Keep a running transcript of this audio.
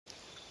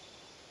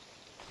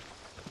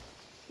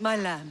My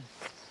lamb,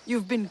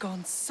 you've been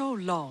gone so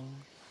long.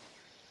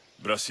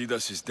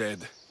 Brasidas is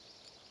dead.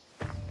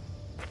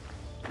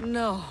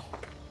 No.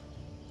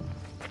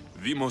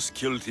 Vimos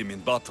killed him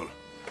in battle.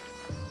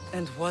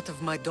 And what of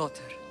my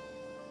daughter?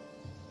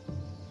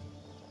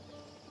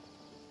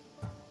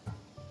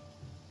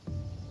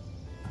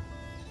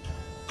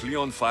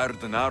 Cleon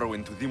fired an arrow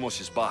into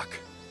Dimos' back.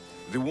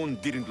 The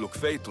wound didn't look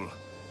fatal.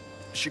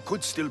 She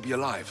could still be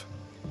alive.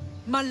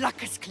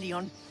 Malakas,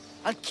 Cleon.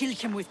 I'll kill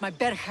him with my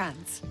bare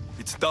hands.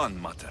 It's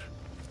done, Mater.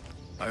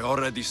 I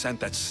already sent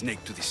that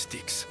snake to the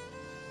Styx.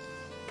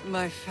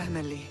 My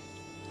family.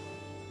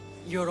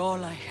 You're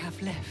all I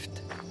have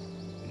left.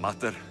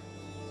 Mater,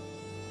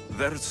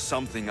 there's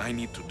something I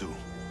need to do.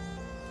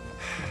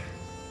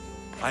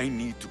 I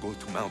need to go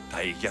to Mount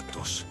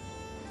Taygetos,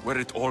 where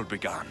it all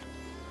began.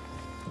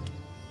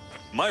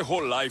 My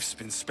whole life's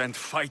been spent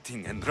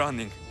fighting and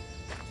running.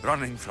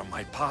 Running from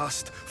my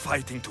past,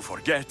 fighting to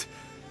forget.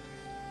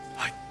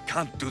 I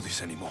can't do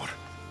this anymore.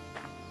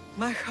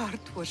 My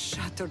heart was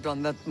shattered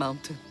on that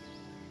mountain.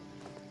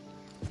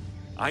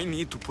 I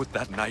need to put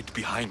that night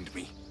behind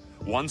me,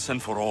 once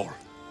and for all.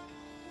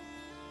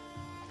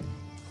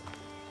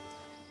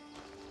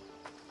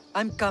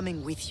 I'm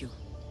coming with you.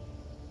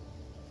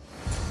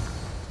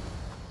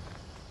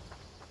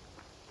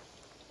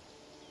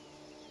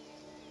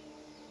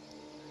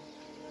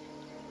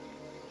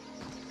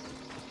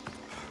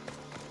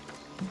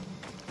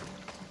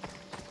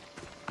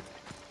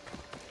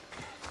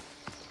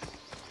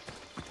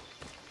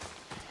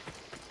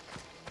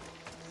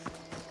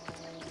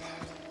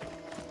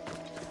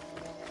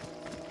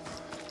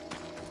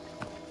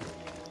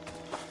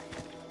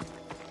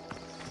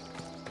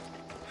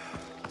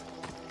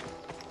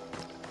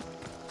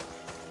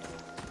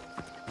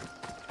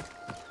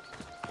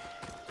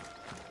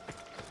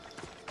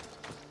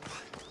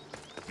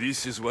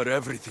 This is where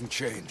everything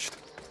changed.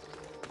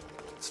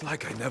 It's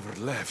like I never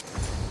left.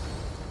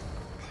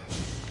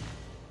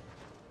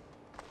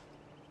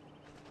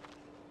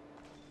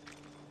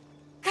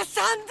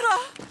 Cassandra!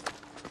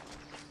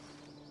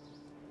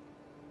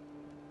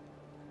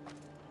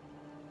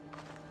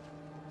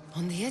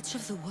 On the edge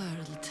of the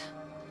world,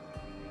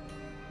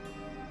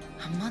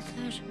 a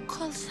mother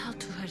calls out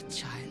to her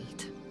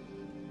child.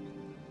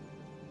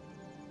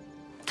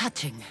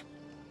 Touching.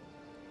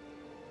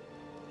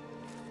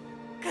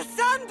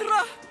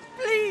 Cassandra!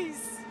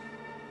 Please!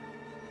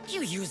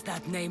 You use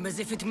that name as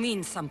if it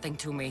means something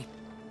to me.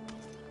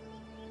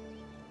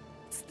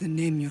 It's the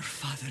name your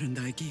father and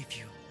I gave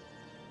you.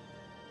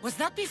 Was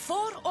that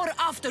before or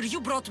after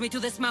you brought me to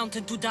this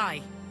mountain to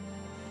die?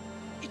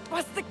 It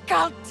was the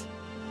cult!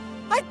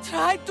 I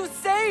tried to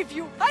save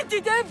you! I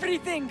did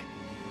everything!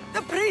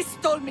 The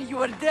priest told me you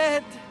were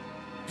dead!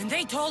 And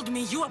they told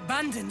me you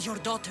abandoned your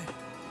daughter.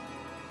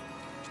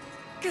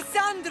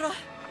 Cassandra!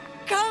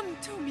 Come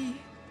to me!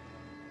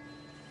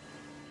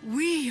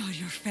 We are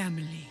your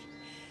family.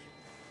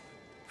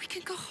 We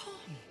can go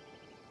home.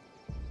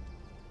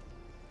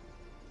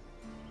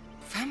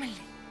 Family.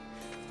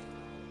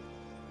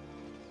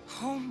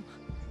 Home.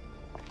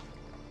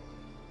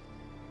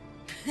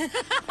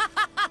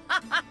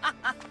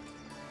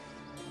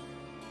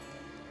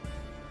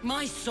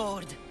 My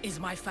sword is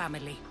my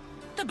family.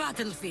 The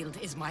battlefield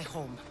is my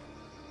home.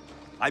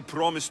 I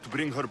promised to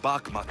bring her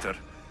back, Mater,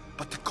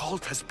 but the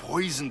cult has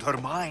poisoned her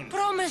mind.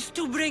 Promised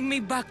to bring me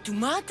back to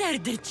Mater,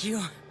 did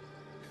you?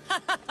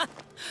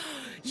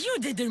 You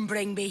didn't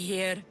bring me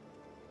here.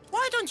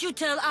 Why don't you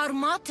tell our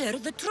Mater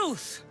the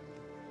truth?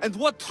 And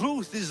what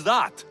truth is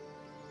that?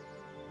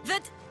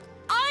 That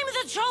I'm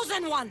the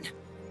chosen one!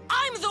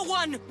 I'm the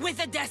one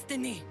with a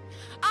destiny!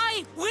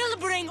 I will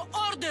bring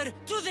order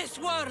to this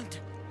world!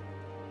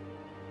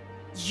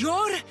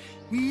 You're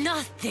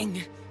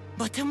nothing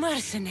but a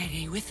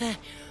mercenary with a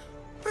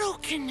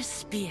broken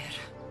spear.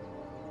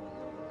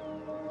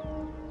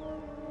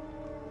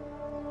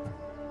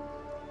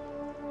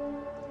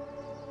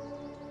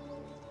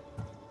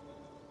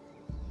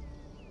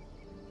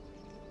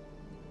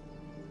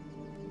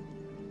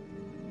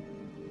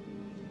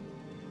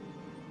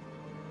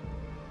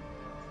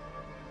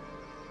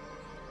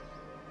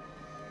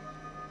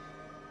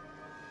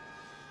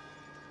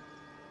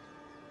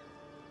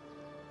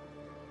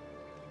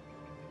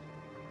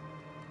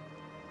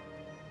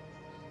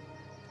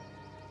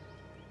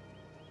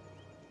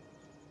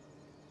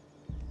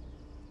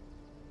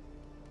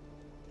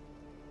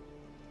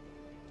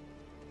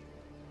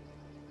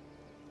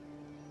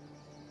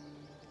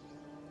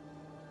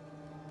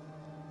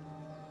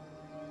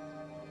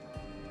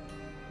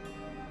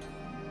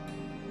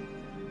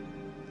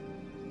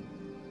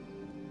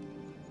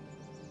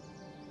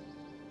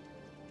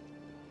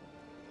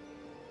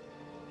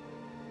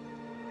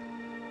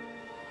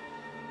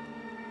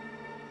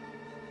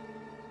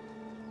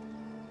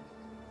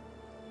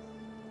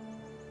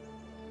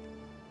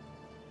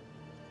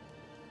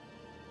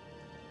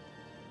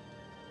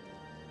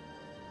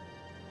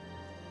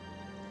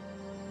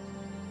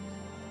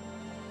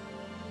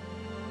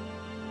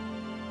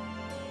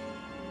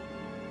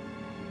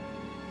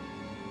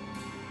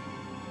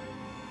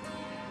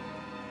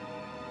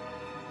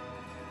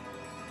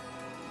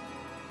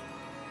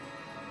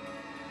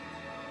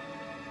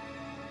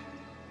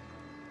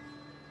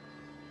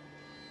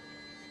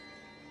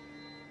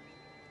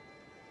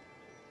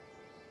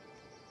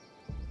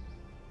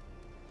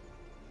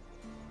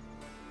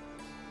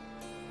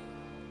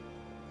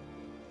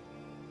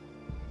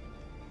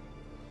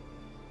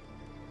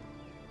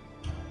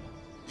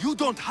 You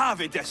don't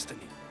have a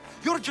destiny.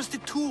 You're just a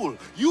tool,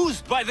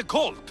 used by the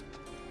cult.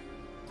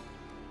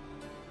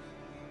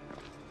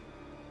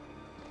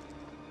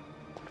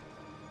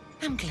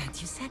 I'm glad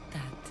you said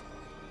that.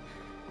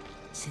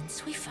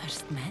 Since we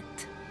first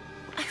met,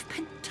 I've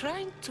been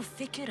trying to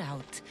figure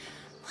out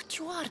what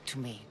you are to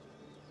me.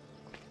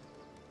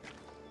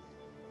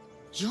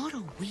 You're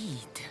a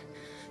weed,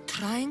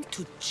 trying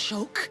to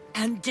choke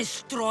and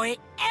destroy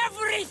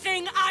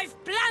everything I've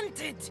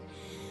planted!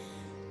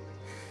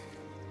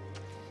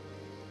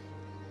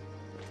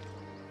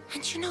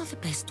 And you know the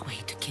best way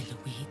to kill a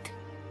weed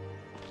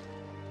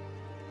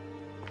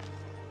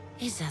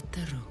is at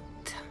the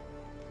root.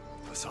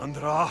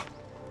 Cassandra!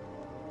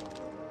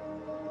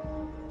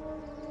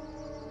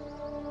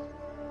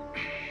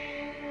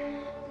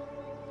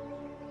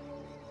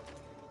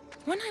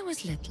 When I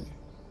was little,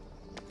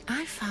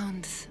 I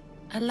found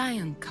a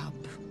lion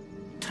cub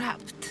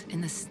trapped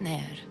in a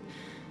snare.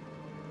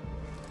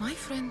 My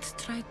friend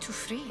tried to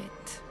free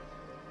it.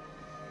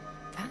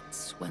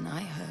 That's when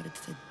I heard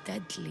the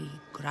deadly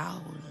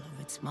growl of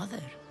its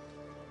mother.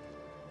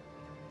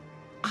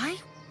 I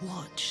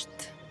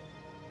watched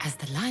as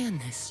the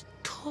lioness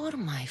tore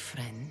my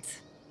friend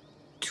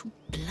to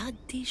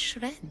bloody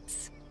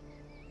shreds.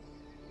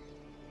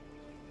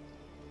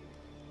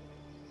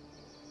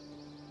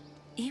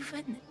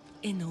 Even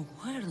in a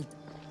world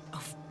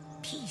of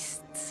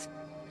beasts,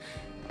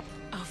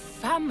 a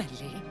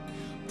family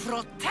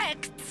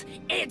protects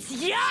its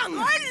young!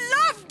 I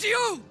loved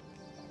you!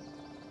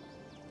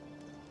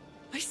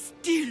 I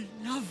still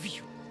love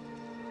you.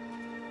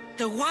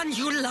 The one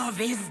you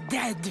love is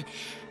dead,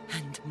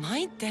 and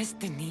my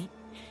destiny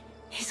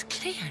is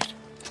clear.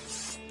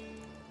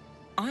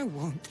 I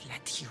won't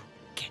let you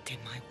get in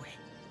my way.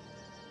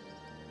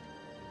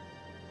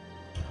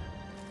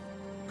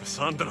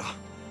 Cassandra,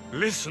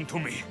 listen to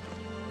me.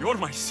 You're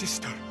my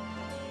sister.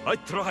 I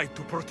tried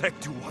to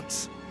protect you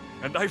once,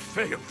 and I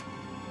failed.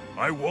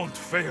 I won't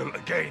fail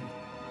again.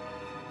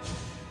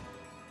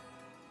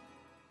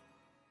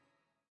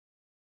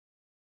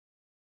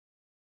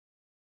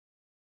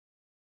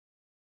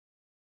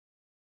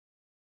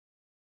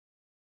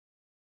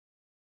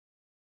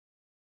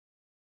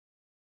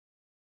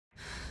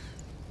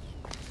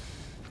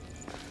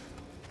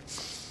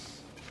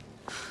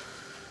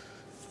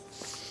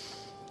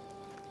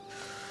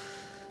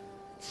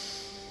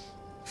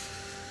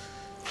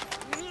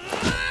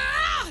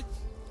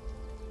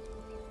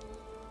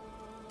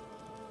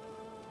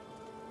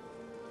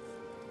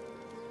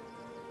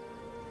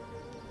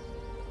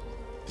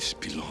 This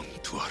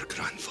belonged to our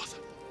grandfather.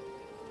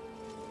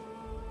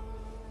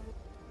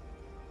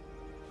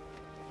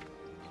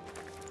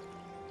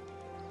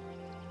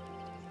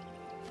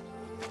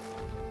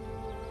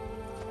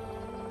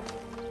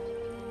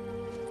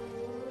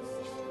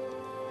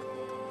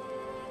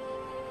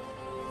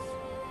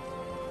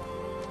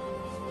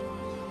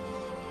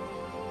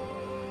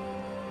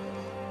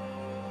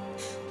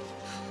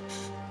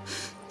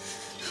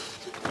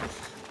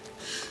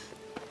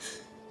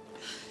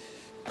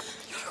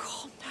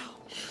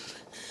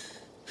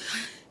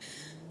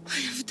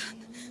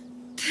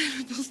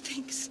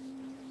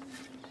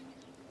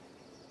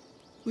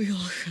 We all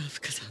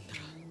have, Cassandra.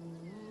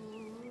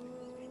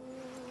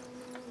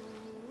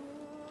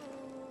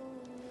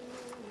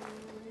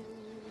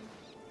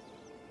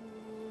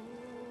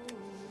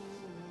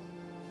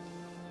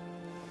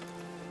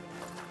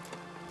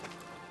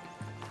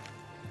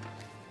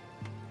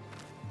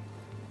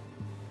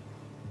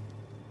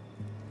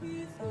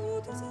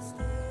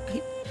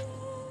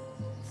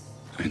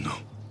 I know.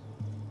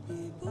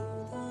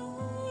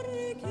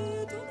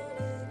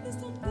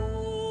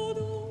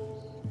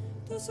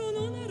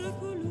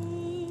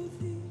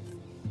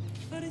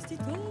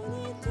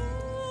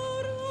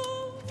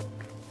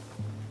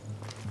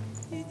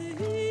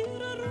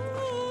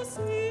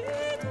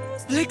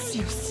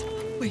 Alexios,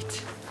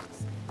 wait.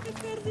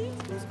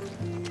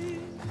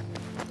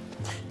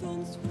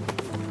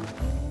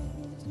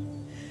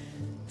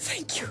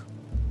 Thank you.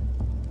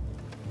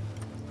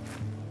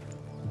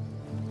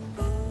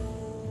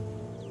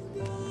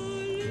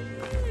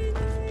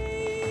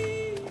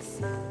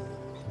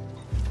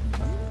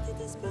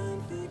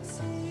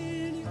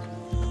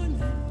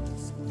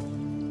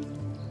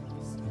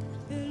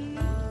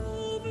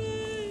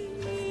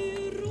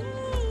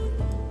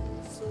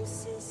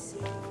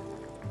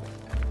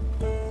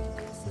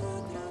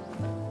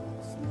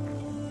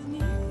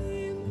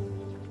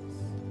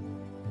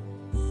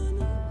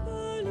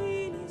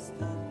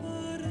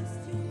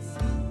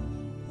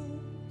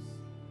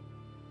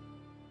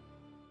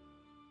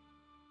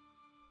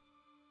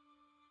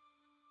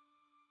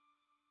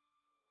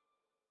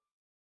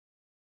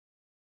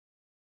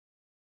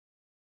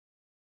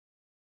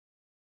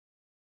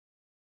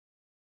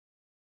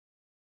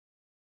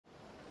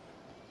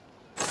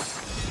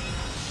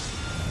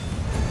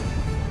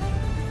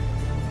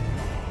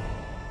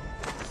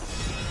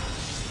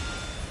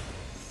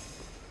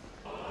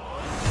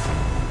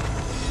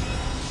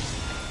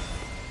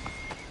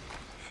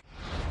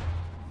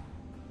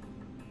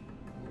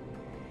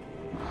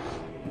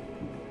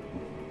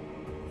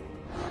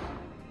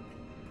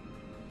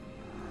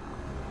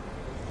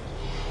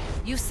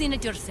 You've seen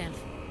it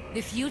yourself.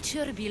 The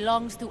future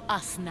belongs to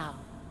us now.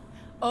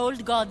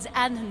 Old gods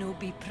and new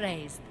be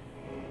praised.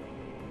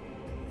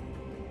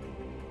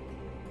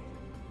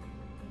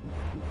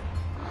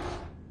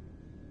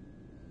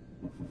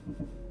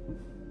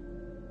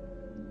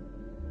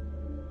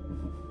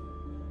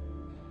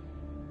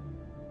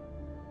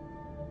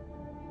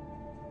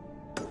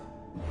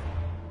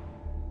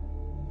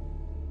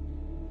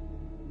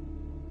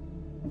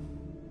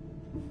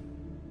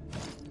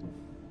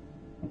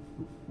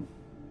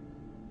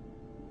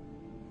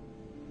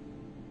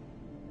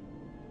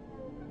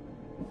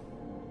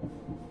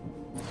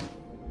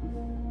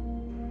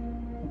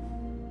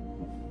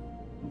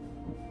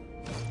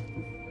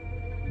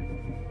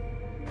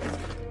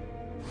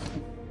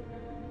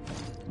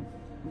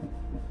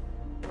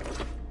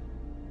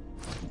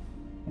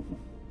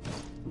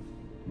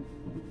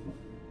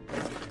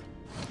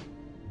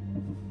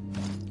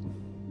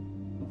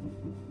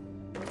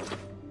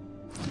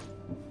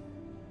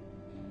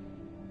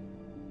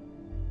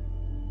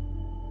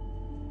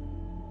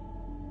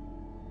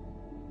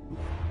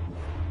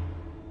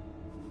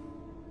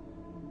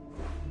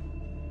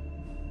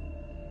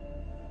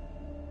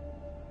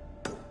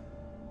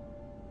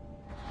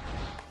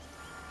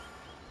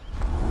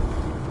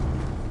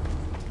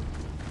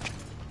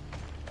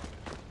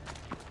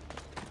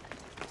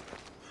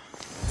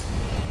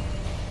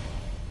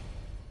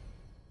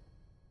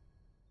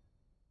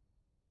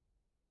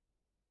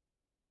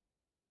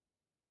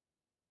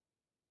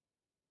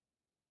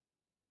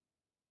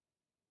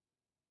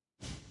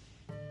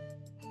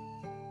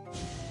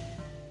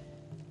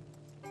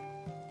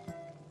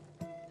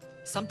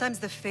 Sometimes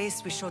the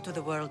face we show to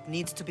the world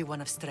needs to be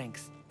one of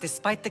strength,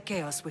 despite the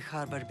chaos we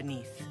harbor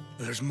beneath.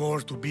 There's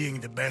more to being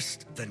the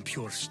best than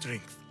pure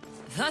strength.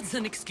 That's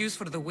an excuse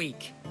for the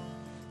weak.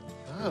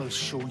 I'll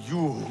show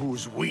you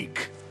who's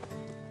weak.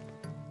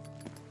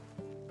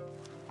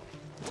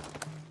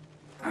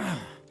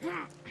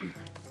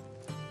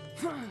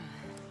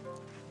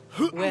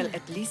 Well,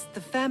 at least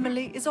the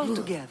family is all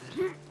together.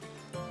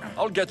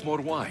 I'll get more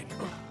wine.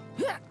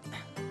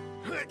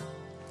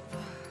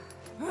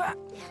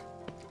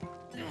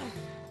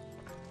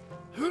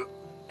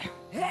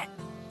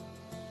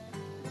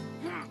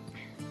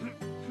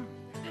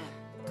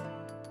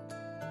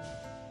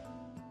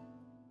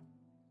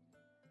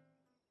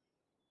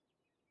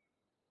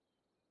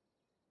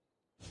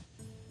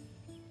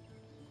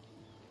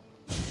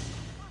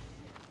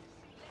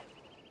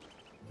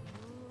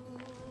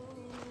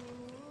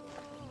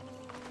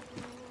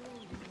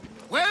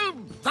 Well,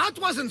 that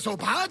wasn't so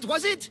bad,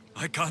 was it?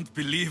 I can't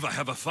believe I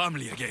have a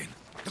family again.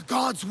 The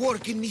gods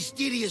work in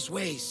mysterious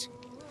ways.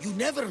 You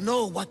never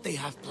know what they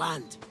have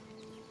planned.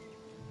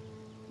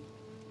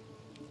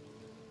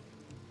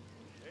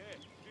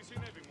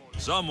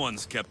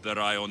 Someone's kept their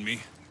eye on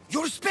me.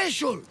 You're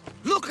special!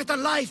 Look at the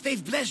life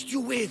they've blessed you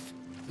with!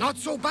 Not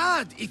so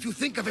bad, if you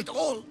think of it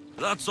all.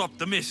 That's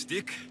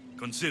optimistic,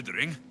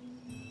 considering.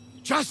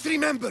 Just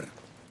remember,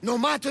 no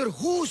matter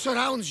who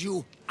surrounds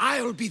you,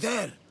 I'll be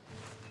there.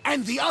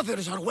 And the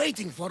others are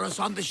waiting for us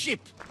on the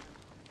ship.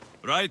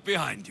 Right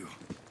behind you.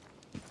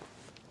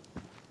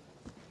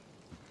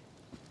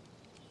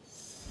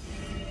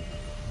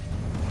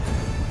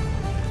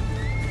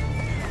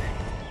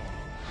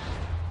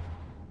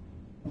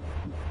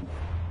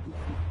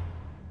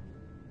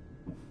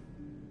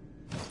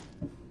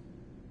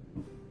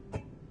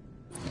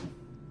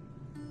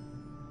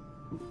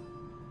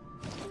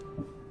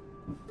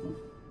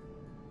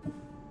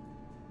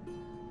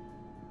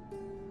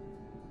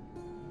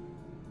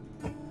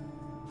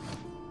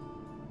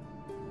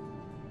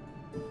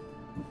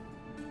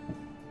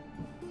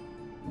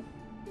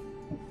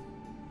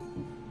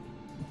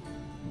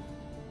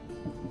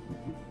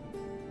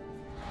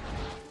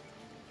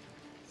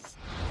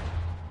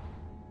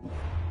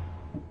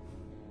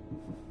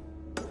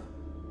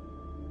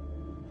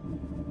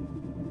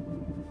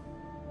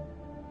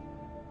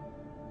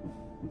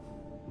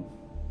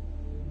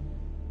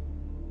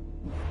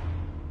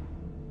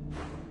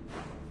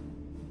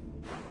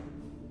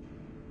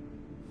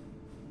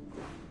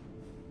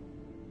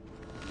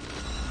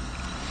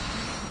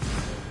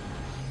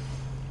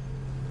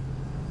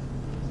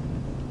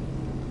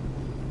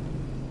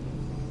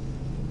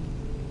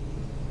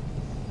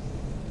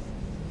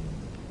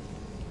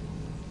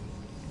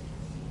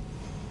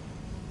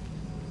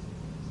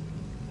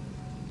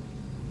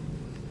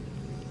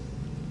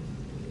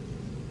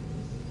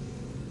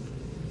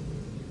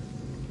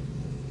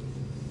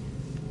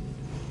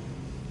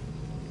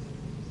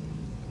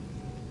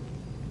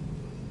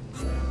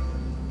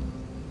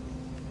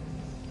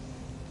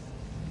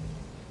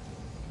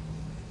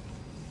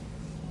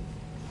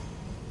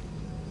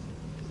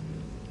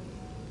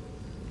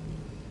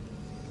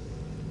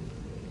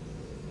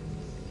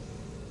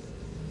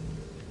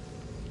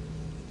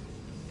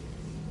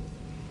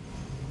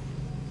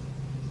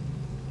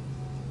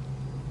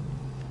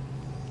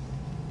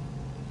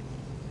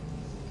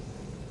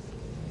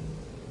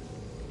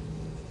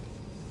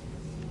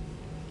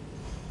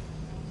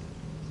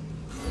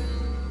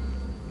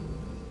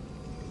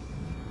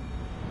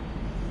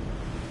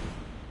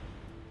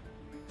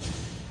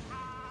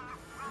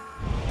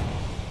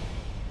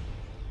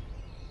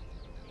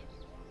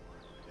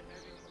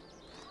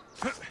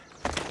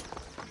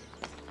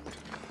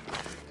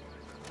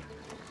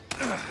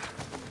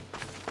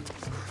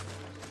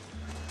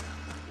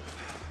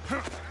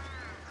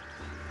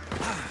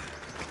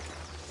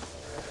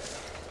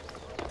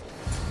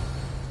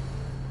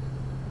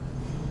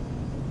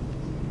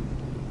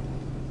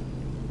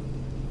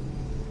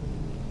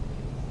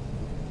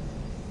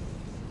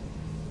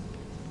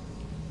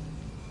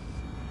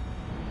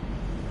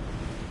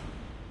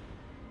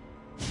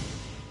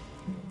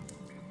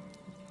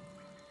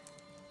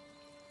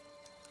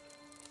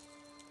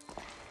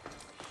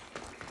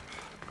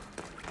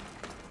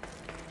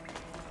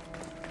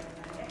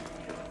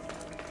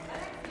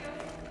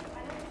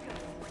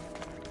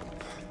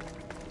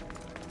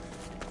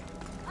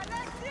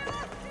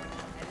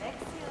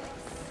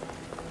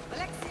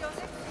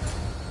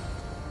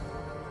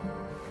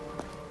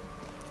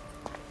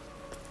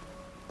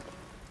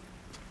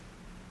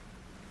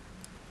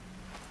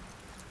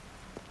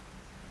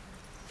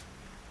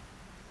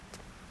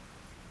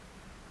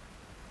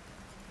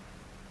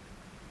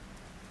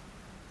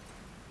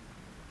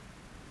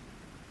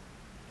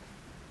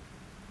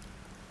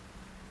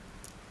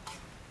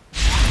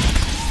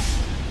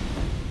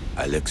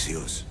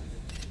 Alexios,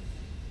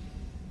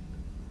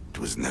 it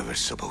was never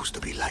supposed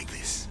to be like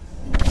this.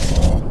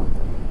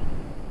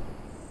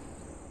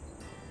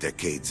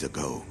 Decades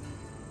ago,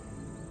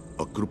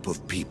 a group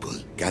of people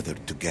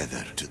gathered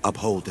together to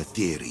uphold a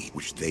theory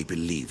which they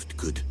believed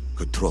could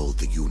control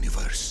the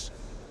universe.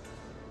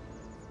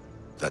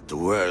 That the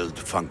world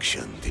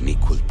functioned in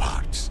equal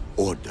parts,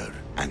 order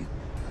and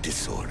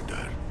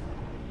disorder.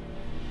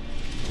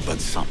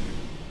 But some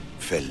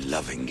fell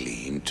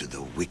lovingly into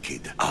the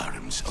wicked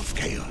arms of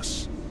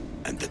chaos,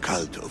 and the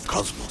cult of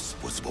Cosmos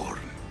was born.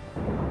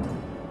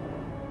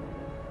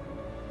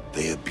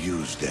 They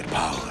abused their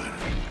power,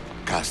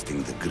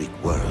 casting the Greek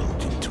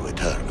world into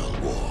eternal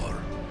war.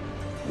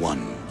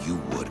 One you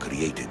were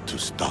created to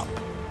stop.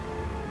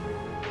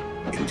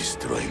 In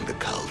destroying the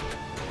cult,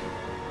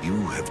 you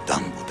have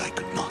done what I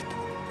could not.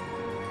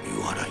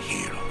 You are a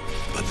hero,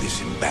 but this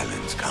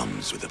imbalance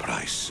comes with a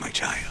price, my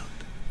child.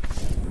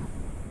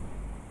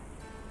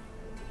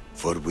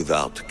 For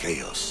without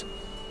chaos,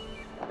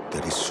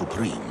 there is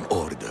supreme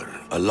order,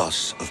 a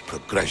loss of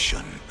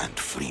progression and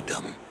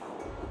freedom.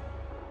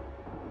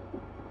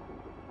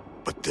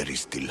 But there is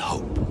still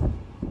hope.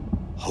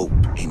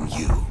 Hope in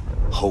you.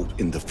 Hope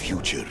in the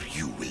future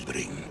you will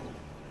bring.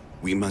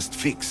 We must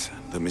fix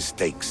the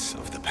mistakes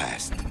of the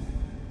past.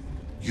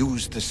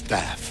 Use the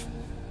staff.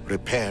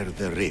 Repair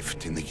the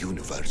rift in the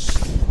universe.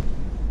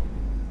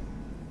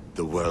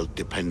 The world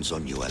depends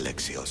on you,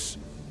 Alexios.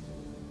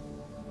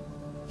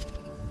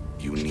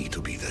 You need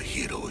to be the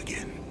hero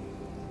again.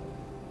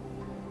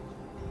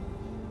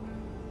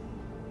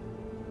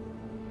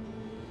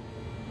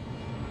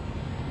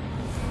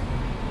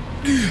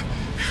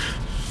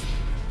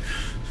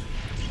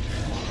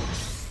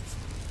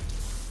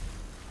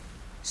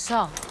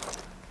 So,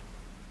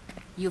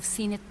 you've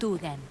seen it too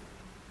then.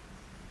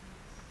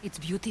 It's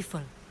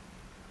beautiful,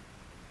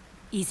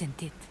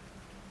 isn't it?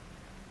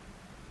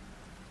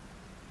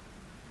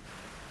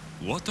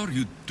 What are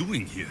you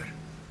doing here?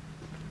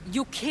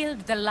 You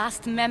killed the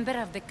last member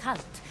of the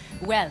cult.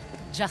 Well,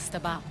 just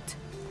about.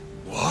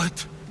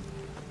 What?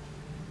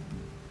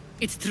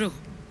 It's true.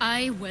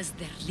 I was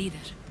their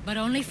leader, but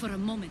only for a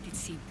moment it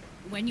seemed.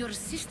 When your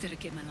sister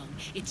came along,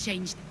 it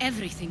changed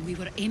everything we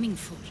were aiming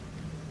for.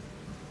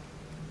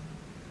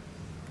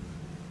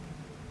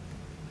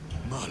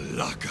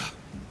 Malaka.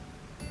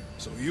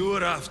 So you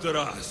were after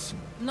us?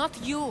 Not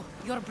you,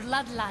 your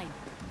bloodline.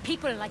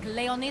 People like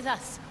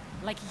Leonidas,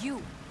 like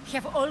you,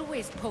 have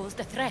always posed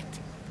a threat.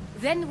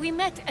 Then we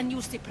met and you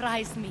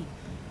surprised me.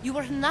 You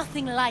were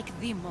nothing like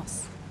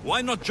Deimos.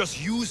 Why not just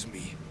use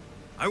me?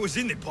 I was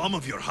in the palm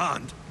of your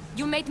hand.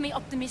 You made me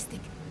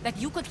optimistic that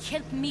you could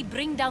help me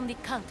bring down the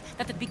cult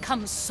that had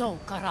become so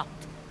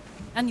corrupt.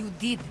 And you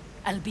did,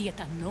 albeit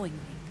unknowingly.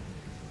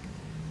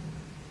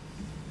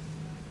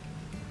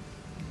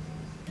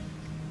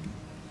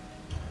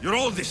 You're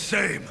all the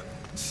same.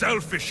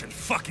 Selfish and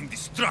fucking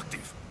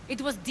destructive.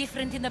 It was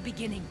different in the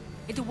beginning.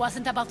 It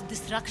wasn't about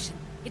destruction.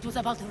 It was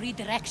about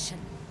redirection.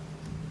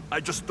 I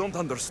just don't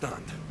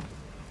understand.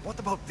 What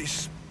about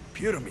this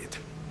pyramid?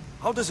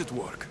 How does it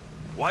work?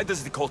 Why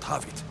does the cult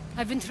have it?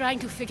 I've been trying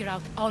to figure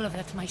out all of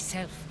that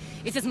myself.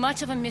 It's as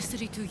much of a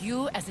mystery to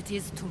you as it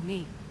is to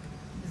me.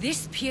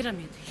 This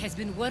pyramid has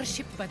been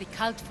worshipped by the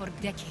cult for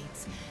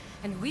decades,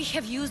 and we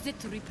have used it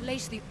to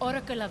replace the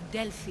Oracle of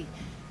Delphi,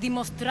 the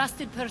most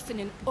trusted person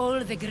in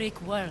all the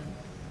Greek world.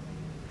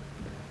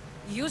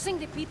 Using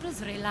the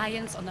people's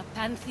reliance on a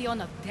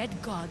pantheon of dead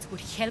gods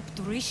would help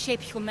to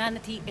reshape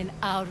humanity in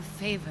our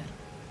favor.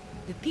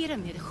 The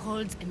pyramid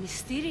holds a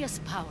mysterious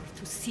power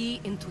to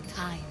see into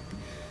time.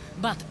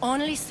 But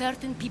only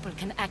certain people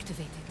can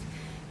activate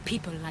it.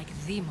 People like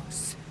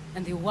Deimos,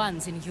 and the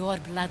ones in your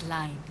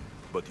bloodline.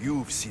 But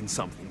you've seen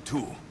something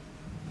too.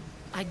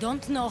 I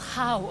don't know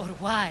how or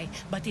why,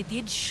 but it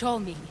did show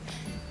me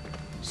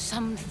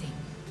something.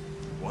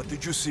 What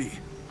did you see?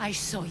 I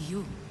saw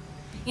you.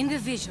 In the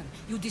vision,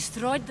 you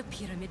destroyed the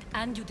pyramid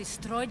and you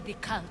destroyed the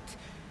cult.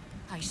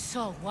 I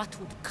saw what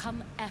would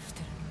come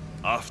after.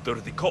 After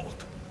the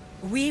cult?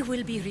 We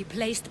will be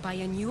replaced by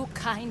a new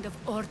kind of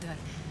order.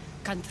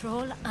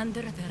 Control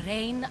under the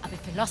reign of a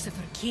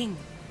philosopher king.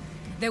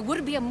 There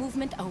would be a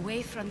movement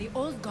away from the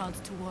old gods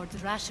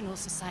towards rational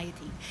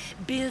society,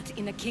 built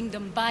in a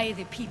kingdom by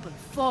the people,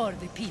 for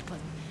the people.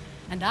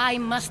 And I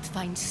must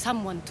find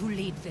someone to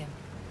lead them.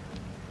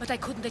 But I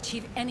couldn't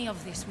achieve any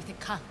of this with the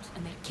cult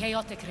and their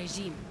chaotic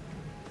regime.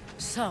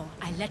 So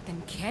I let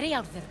them carry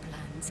out their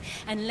plans,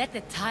 and let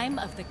the time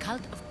of the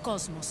cult of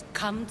Cosmos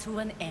come to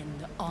an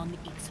end on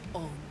its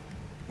own.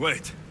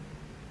 Wait,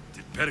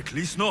 did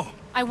Pericles know?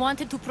 I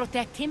wanted to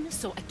protect him,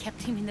 so I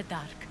kept him in the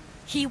dark.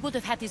 He would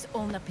have had his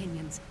own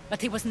opinions,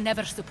 but he was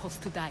never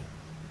supposed to die.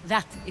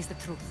 That is the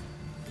truth.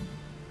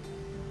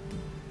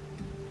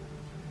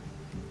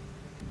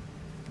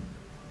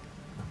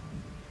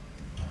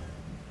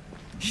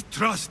 He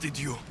trusted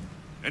you,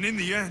 and in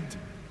the end,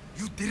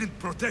 you didn't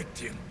protect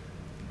him.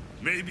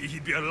 Maybe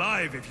he'd be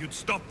alive if you'd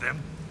stopped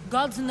them.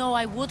 Gods know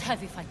I would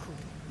have if I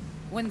could.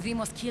 When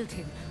Deimos killed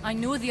him, I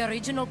knew the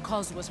original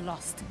cause was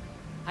lost.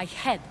 I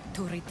had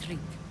to retreat.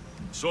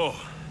 So,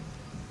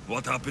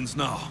 What happens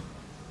now?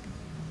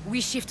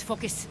 We shift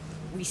focus.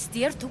 We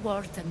steer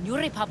towards a new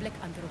republic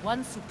under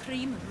one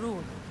supreme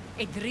rule.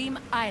 A dream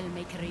I'll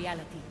make a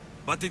reality.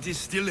 But it is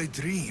still a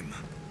dream.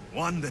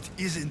 One that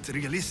isn't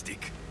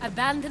realistic.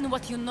 Abandon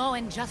what you know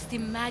and just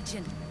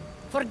imagine.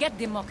 Forget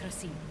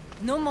democracy.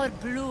 No more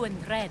blue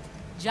and red.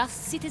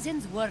 Just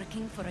citizens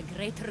working for a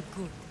greater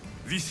good.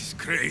 This is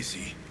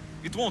crazy.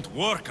 It won't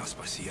work,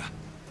 Aspasia.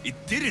 It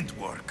didn't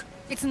work.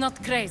 It's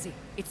not crazy.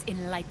 It's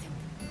enlightened.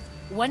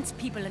 Once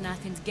people in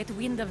Athens get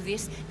wind of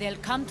this, they'll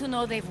come to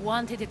know they've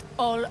wanted it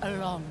all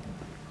along.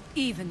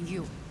 Even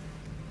you.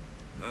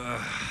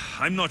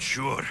 I'm not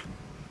sure.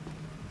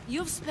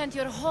 You've spent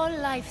your whole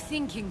life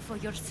thinking for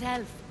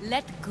yourself.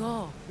 Let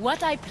go.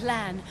 What I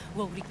plan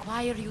will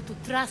require you to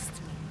trust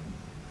me.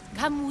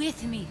 Come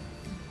with me.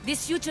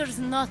 This future's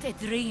not a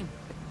dream.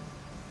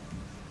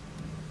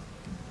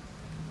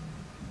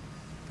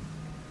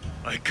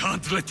 I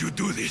can't let you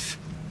do this.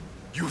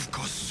 You've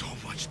caused so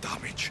much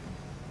damage.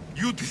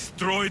 You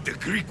destroyed the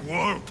Greek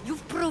world.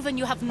 You've proven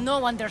you have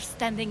no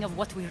understanding of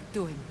what we're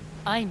doing.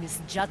 I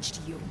misjudged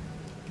you.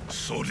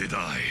 So did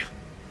I.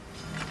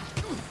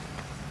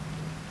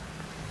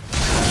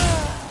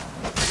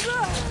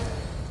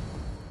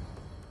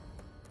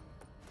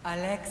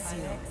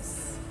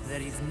 Alexios,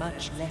 there is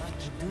much left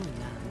to do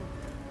now.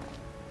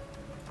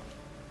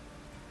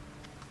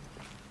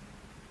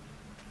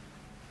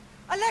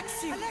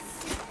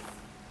 Alexios!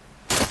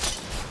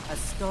 A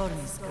storm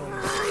is going.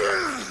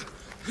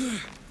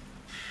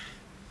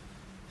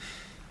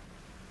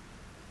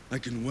 I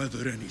can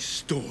weather any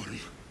storm.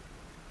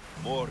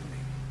 Morning.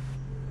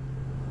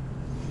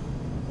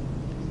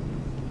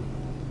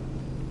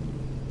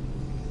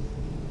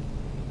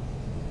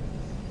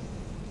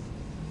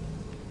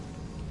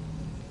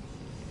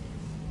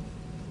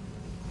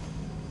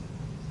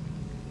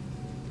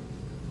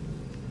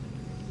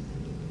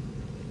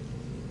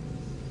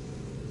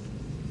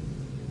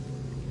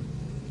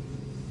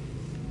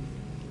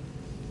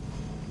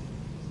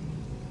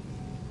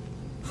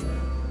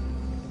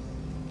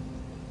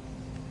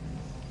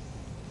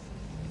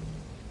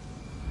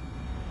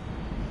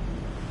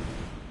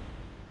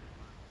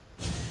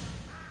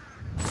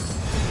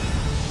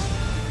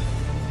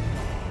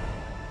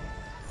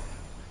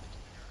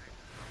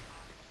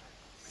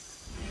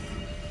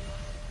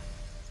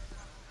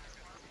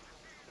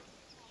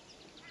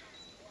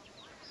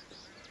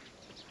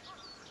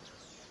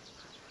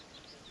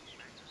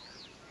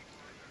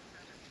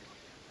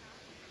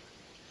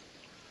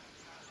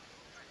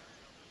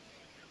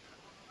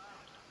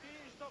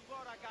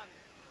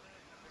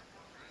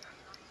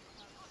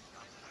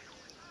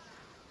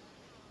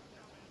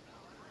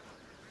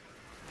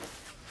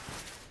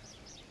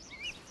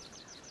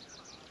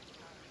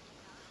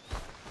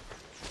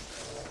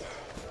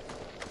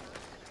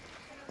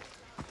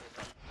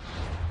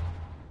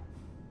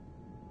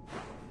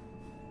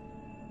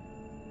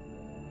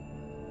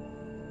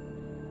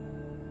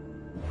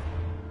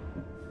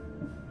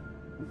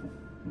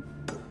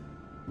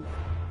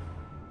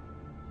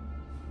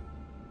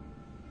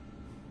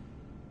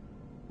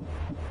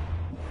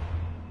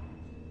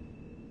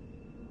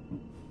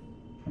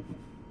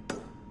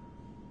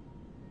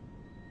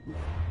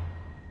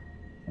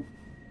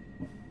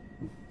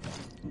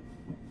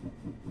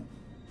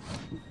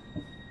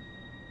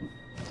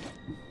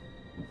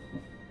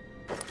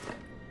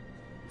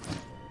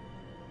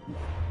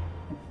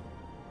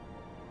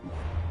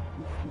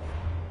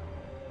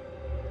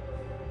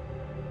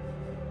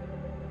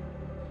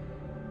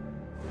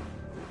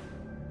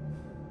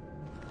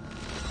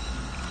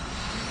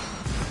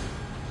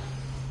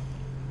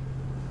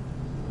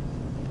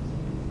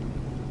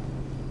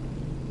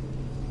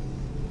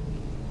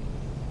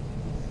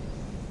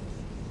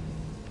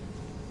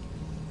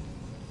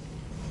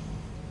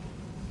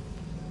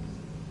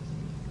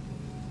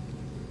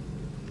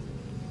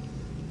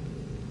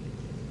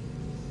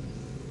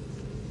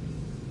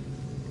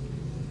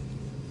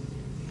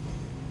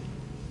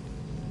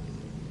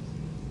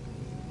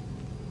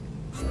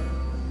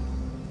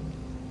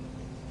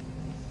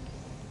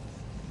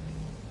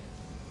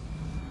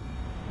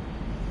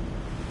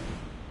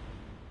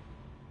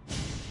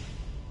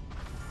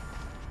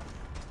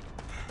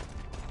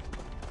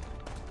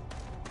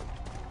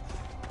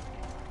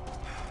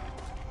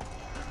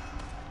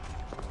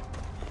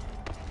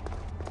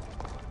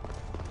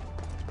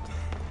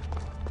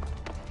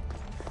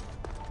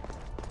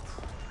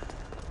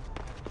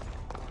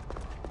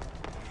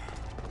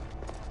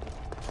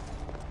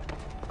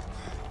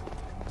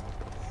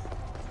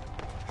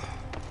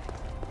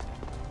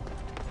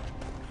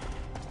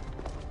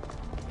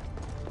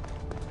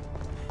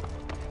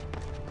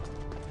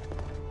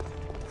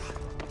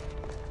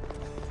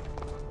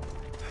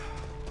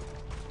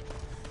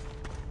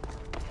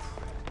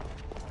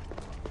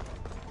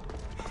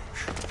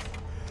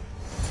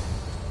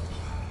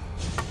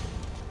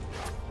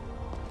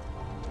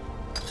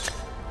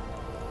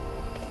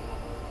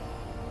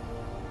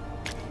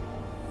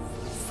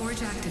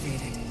 Forge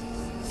activated.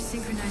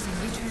 Synchronizing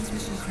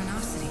retransmission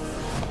chronicity.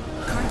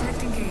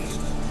 Contact engaged.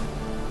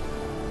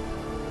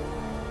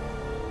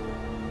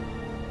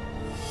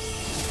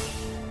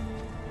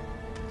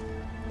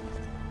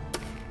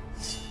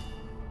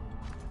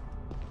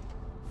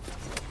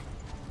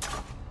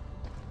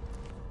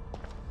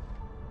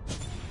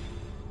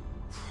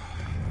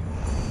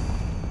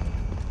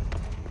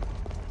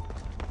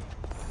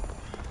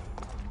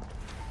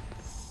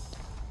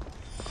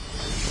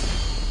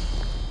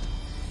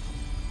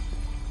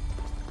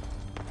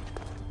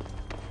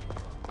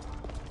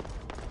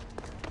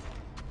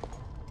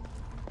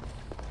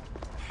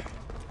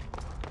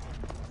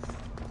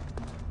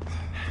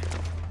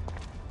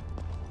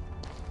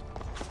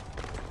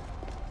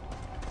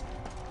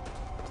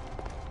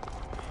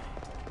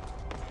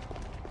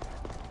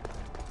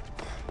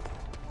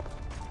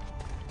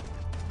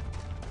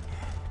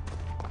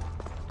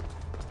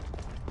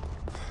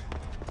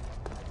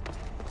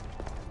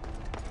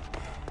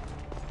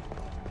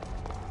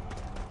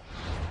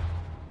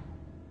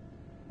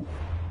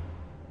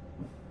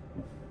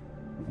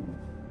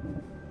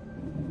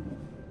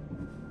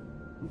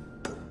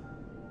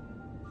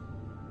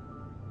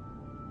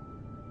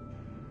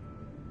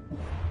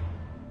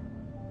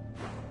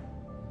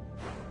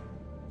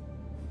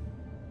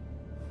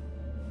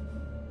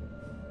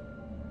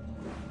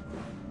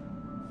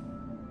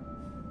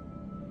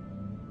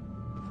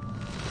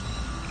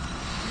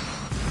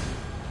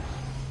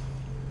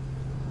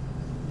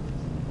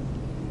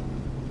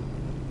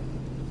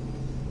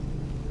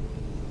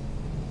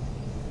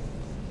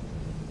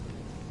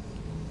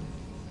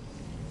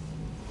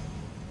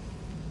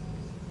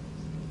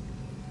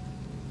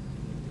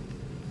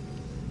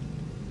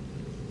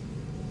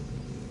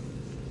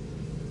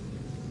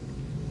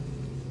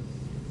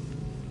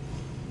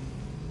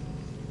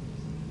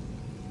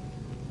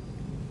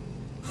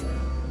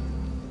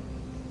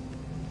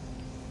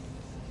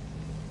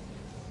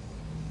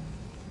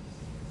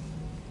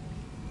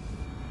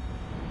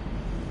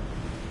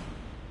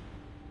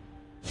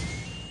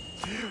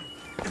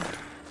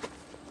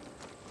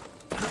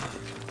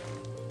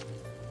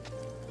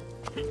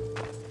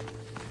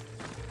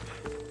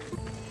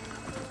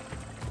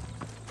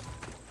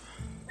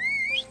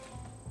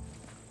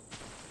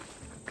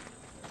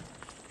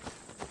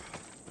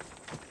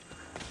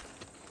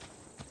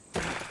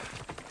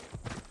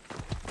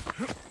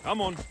 Come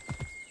on.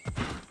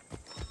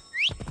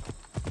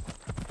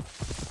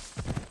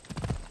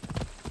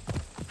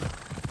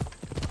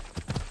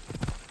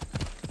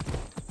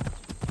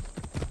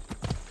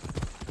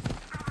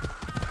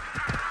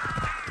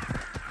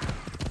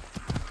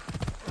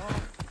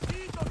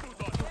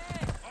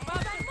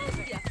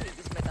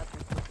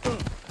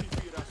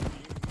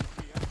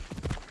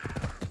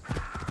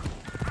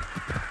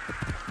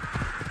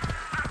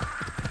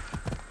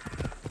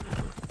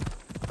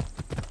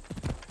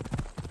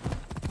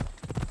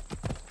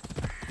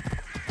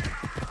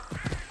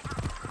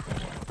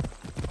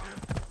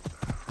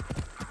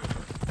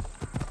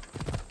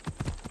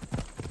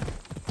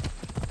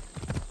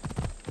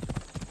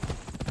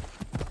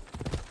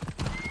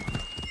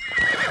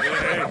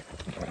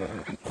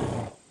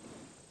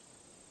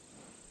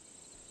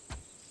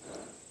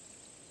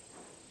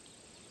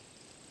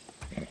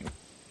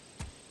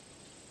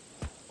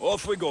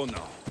 Off we go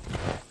now.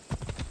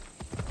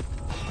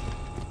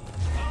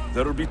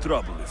 There'll be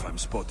trouble if I'm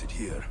spotted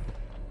here.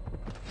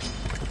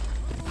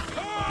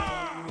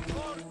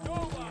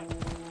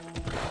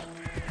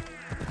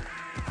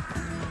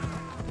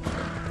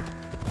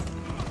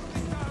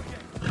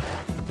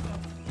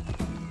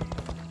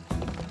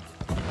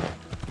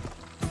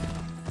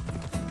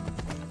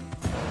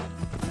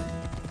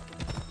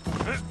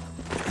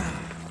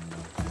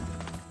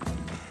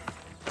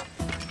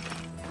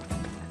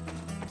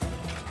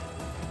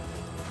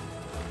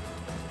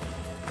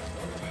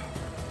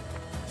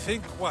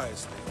 Think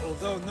wisely,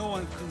 although no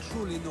one can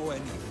truly know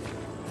anything.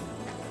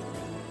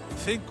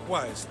 Think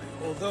wisely,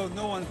 although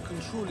no one can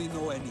truly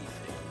know anything.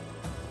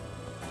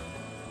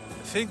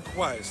 Think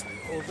wisely,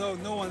 although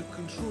no one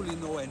can truly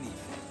know anything.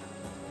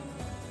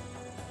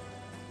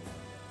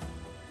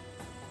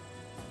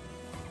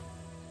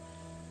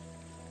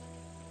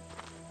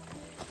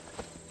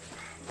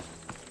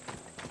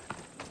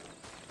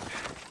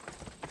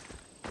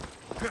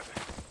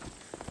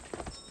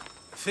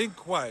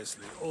 Think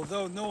wisely,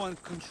 although no one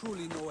can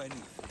truly know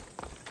anything.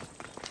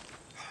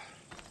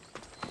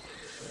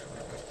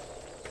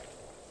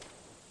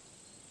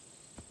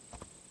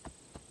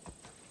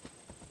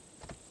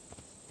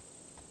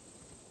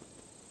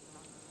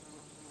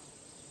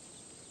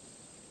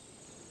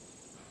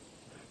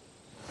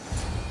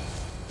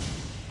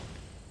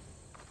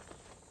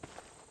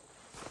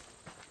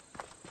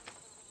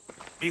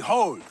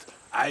 Behold,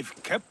 I've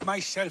kept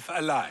myself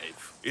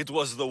alive. It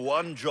was the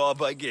one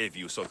job I gave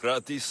you,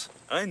 Socrates.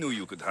 I knew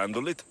you could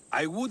handle it.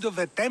 I would have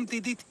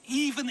attempted it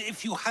even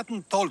if you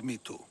hadn't told me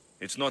to.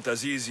 It's not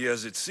as easy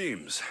as it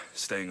seems,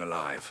 staying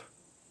alive.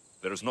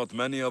 There's not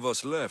many of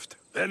us left.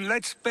 Then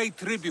let's pay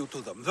tribute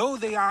to them. Though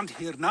they aren't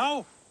here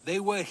now, they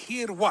were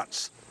here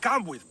once.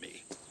 Come with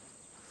me.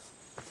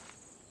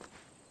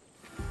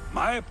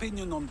 My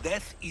opinion on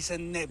death is a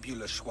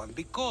nebulous one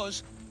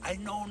because I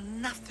know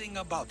nothing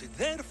about it.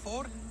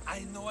 Therefore, I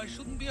know I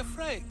shouldn't be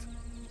afraid.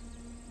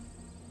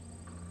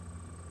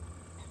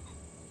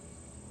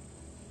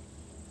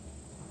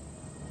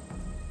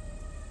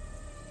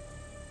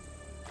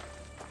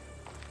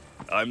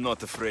 I'm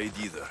not afraid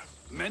either.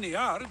 Many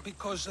are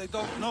because they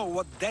don't know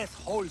what death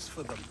holds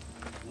for them.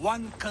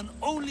 One can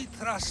only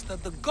trust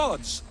that the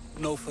gods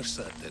know for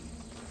certain.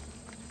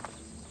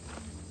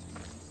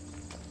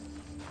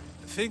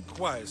 Think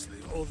wisely,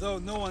 although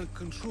no one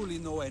can truly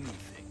know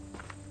anything.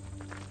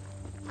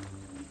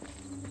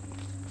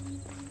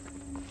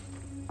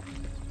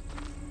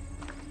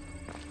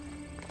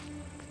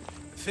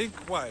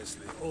 Think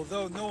wisely,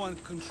 although no one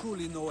can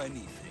truly know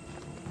anything.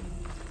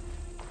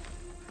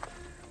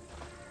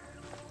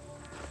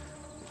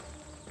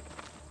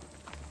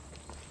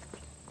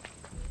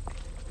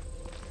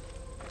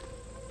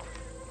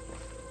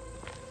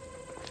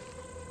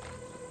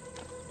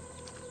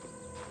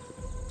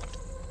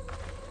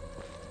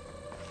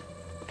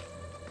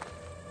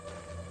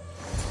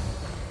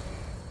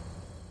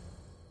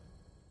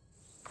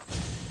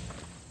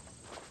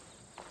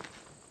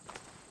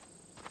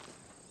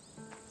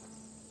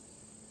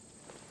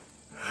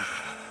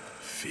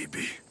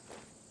 Phoebe.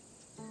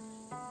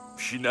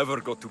 She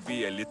never got to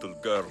be a little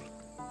girl.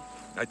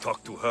 I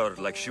talked to her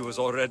like she was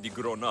already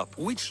grown up.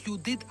 Which you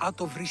did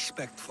out of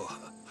respect for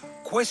her.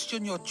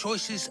 Question your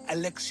choices,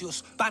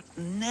 Alexios, but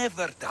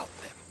never doubt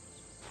them.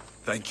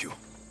 Thank you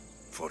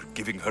for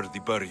giving her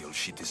the burial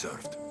she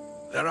deserved.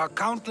 There are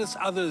countless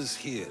others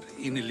here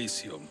in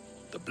Elysium.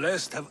 The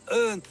blessed have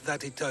earned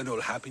that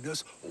eternal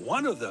happiness.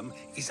 One of them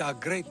is our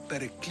great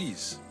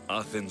Pericles.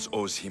 Athens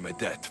owes him a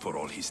debt for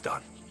all he's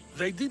done.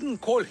 They didn't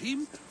call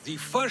him the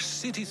first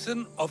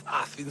citizen of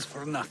Athens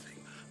for nothing.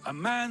 A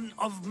man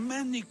of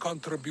many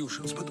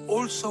contributions, but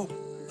also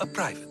a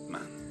private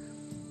man.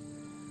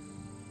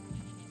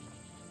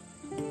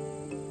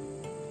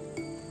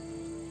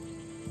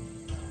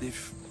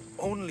 If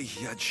only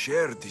he had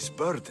shared this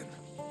burden.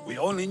 We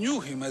only knew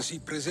him as he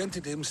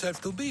presented himself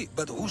to be,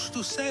 but who's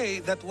to say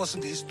that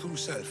wasn't his true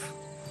self?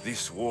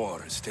 This war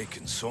has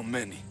taken so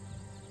many.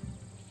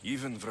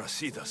 Even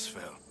Brasidas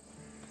fell.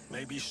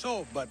 Maybe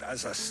so, but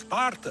as a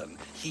Spartan,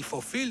 he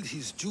fulfilled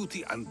his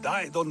duty and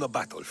died on the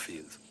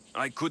battlefield.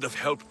 I could have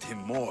helped him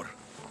more.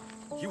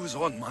 He was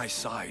on my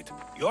side.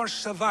 Your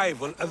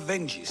survival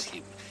avenges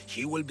him.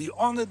 He will be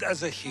honored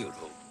as a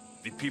hero.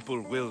 The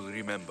people will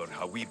remember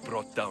how we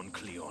brought down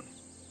Cleon.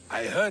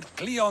 I heard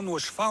Cleon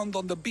was found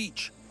on the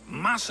beach.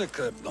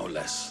 Massacred, no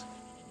less.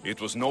 It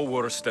was no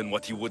worse than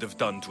what he would have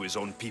done to his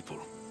own people.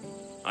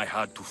 I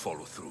had to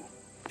follow through.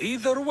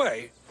 Either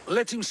way,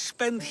 let him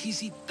spend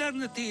his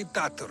eternity in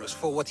Tartarus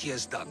for what he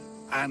has done.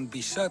 And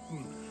be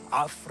certain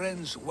our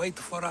friends wait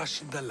for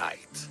us in the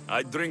light.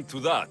 I drink to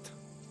that.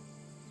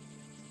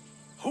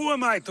 Who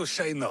am I to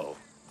say no?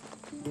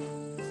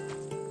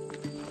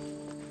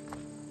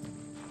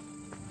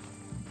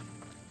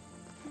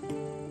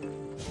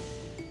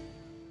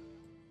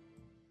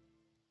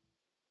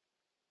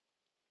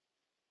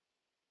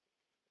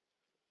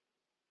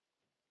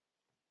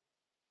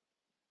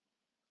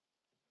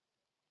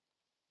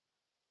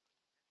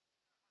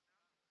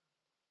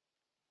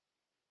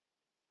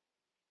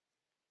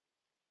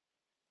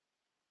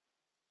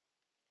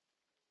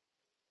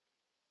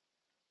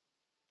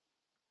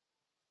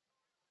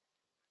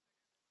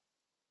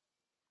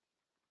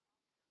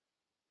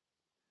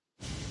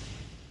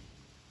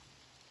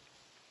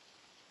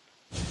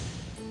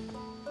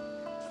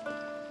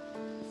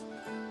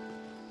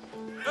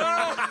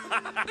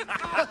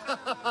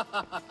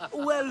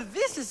 Well,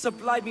 this has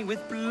supplied me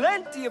with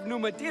plenty of new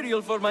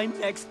material for my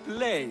next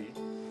play.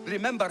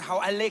 Remember how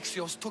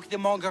Alexios took the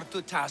monger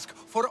to task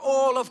for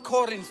all of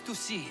Corinth to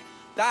see?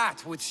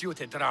 That would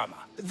suit a drama.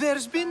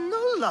 There's been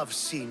no love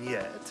scene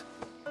yet.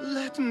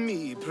 Let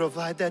me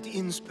provide that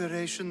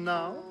inspiration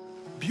now.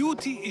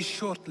 Beauty is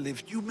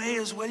short-lived. You may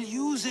as well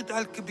use it,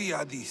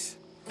 Alcibiades.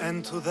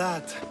 And to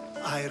that,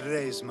 I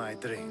raise my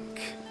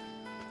drink.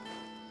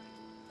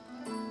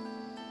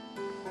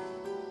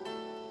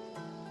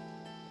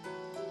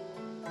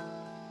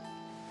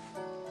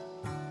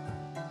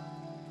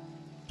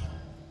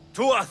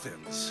 To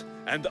Athens,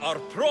 and our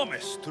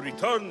promise to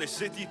return the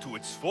city to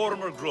its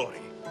former glory.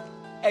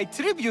 A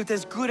tribute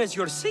as good as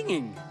your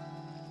singing.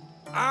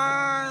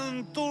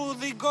 And to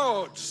the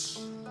gods.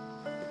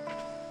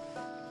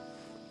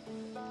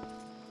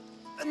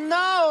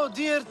 Now,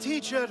 dear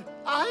teacher,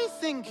 I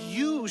think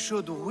you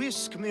should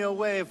whisk me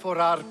away for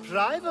our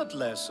private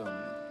lesson.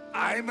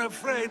 I'm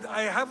afraid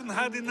I haven't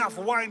had enough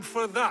wine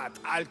for that,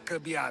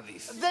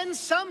 Alcibiades. Then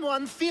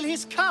someone fill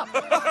his cup.